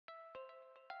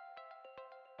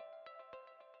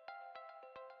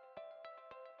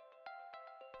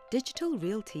Digital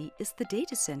Realty is the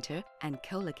data center and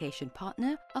co-location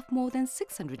partner of more than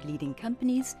 600 leading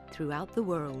companies throughout the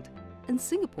world. In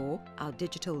Singapore, our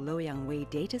Digital Loyang Way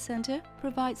data center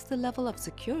provides the level of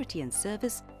security and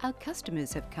service our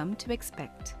customers have come to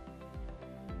expect.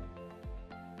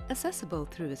 Accessible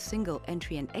through a single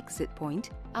entry and exit point,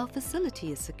 our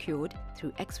facility is secured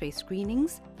through X-ray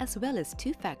screenings as well as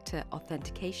two-factor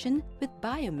authentication with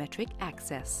biometric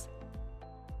access.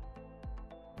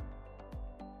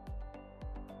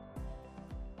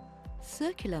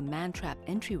 Circular man-trap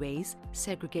entryways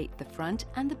segregate the front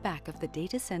and the back of the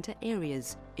data center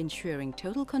areas, ensuring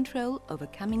total control over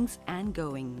comings and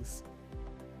goings.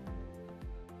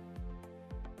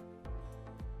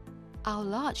 Our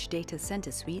large data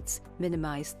center suites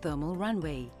minimize thermal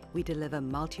runway. We deliver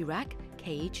multi-rack,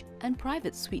 cage, and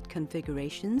private suite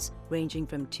configurations ranging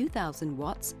from 2,000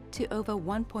 watts to over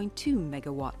 1.2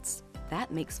 megawatts.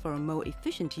 That makes for a more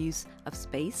efficient use of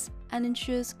space and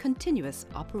ensures continuous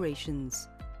operations.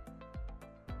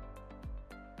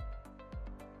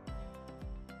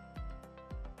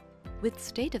 With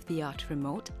state-of-the-art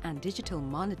remote and digital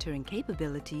monitoring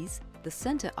capabilities, the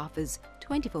center offers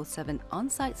 24/7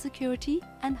 on-site security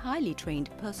and highly trained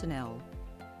personnel.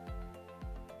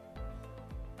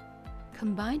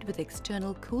 Combined with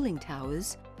external cooling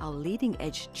towers, our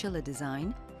leading-edge chiller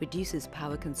design reduces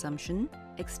power consumption,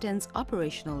 extends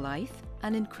operational life,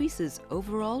 and increases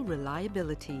overall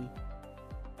reliability.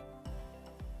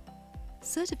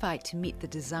 Certified to meet the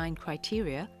design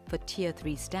criteria for Tier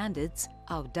 3 standards,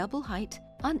 our double-height,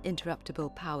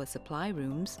 uninterruptible power supply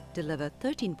rooms deliver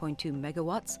 13.2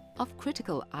 megawatts of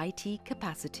critical IT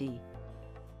capacity.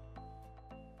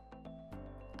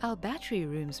 Our battery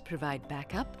rooms provide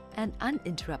backup and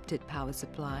uninterrupted power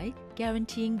supply,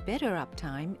 guaranteeing better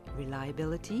uptime,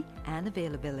 reliability, and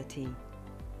availability.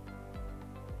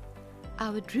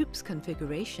 Our Droops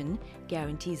configuration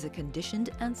guarantees a conditioned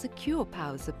and secure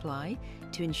power supply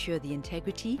to ensure the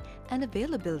integrity and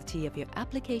availability of your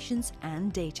applications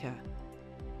and data.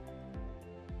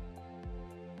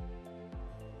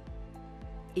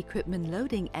 Equipment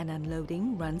loading and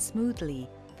unloading run smoothly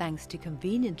thanks to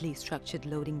conveniently structured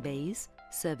loading bays,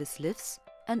 service lifts,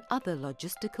 and other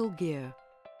logistical gear.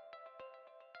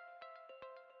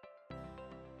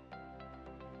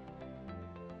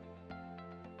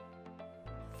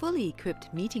 Fully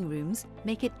equipped meeting rooms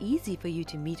make it easy for you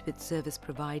to meet with service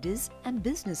providers and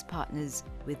business partners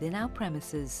within our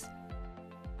premises.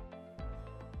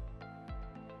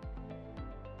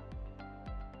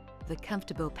 The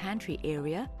comfortable pantry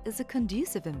area is a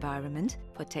conducive environment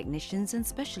for technicians and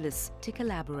specialists to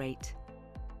collaborate.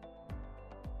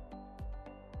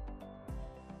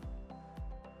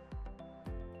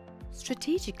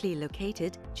 Strategically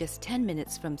located just 10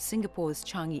 minutes from Singapore's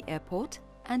Changi Airport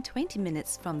and 20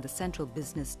 minutes from the Central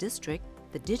Business District,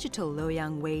 the Digital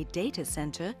Loyang Way Data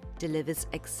Center delivers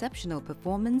exceptional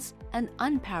performance and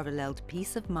unparalleled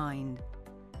peace of mind.